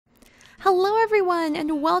Hello everyone,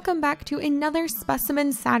 and welcome back to another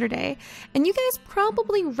Specimen Saturday. And you guys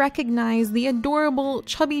probably recognize the adorable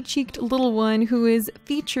chubby-cheeked little one who is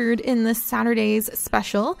featured in this Saturday's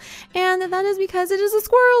special, and that is because it is a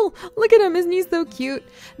squirrel! Look at him, isn't he so cute?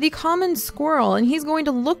 The common squirrel, and he's going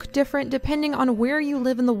to look different depending on where you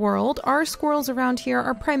live in the world. Our squirrels around here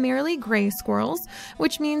are primarily gray squirrels,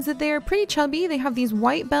 which means that they are pretty chubby. They have these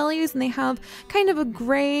white bellies, and they have kind of a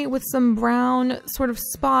gray with some brown sort of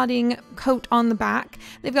spotting coat on the back.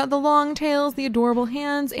 They've got the long tails, the adorable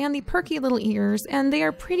hands, and the perky little ears, and they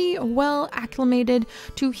are pretty well acclimated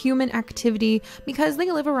to human activity because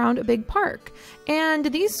they live around a big park. And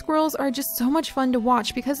these squirrels are just so much fun to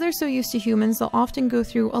watch because they're so used to humans. They'll often go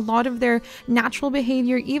through a lot of their natural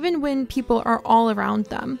behavior even when people are all around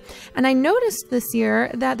them. And I noticed this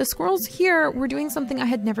year that the squirrels here were doing something I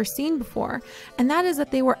had never seen before, and that is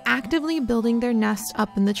that they were actively building their nest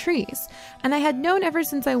up in the trees. And I had known ever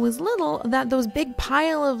since I was little that those big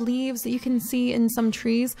pile of leaves that you can see in some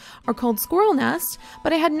trees are called squirrel nests,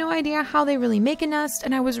 but I had no idea how they really make a nest,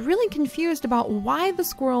 and I was really confused about why the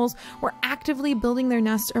squirrels were actively building their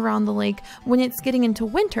nests around the lake when it's getting into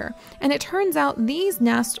winter. And it turns out these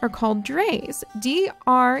nests are called dreys,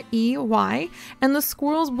 D-R-E-Y, and the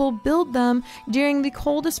squirrels will build them during the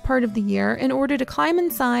coldest part of the year in order to climb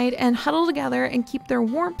inside and huddle together and keep their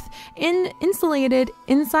warmth insulated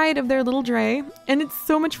inside of their little drey. And it's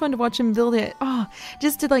so much fun to watch them build it. Oh,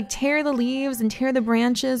 just to like tear the leaves and tear the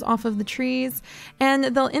branches off of the trees, and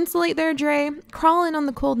they'll insulate their drey, crawl in on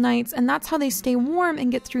the cold nights, and that's how they stay warm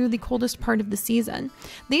and get through the coldest part of the season.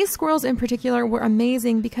 These squirrels in particular were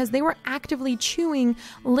amazing because they were actively chewing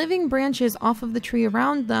living branches off of the tree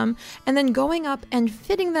around them and then going up and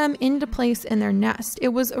fitting them into place in their nest. It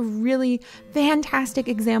was a really fantastic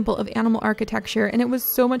example of animal architecture, and it was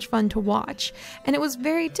so much fun to watch. And it was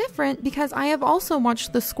very different because I have also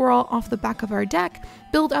watched the squirrel off the back of our deck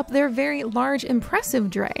build up their very large, impressive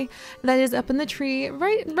drey that is up in the tree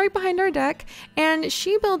right behind our deck, and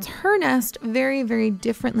she builds her nest very, very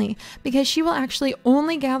differently because she will actually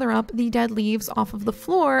only gather up the dead leaves off of the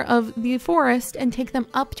floor of the forest and take them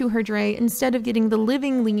up to her drey instead of getting the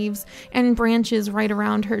living leaves and branches right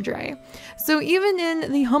around her drey. So even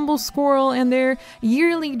in the humble squirrel and their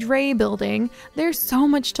yearly drey building, there's so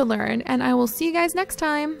much to learn, and I will see you guys next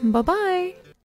time. Bye-bye!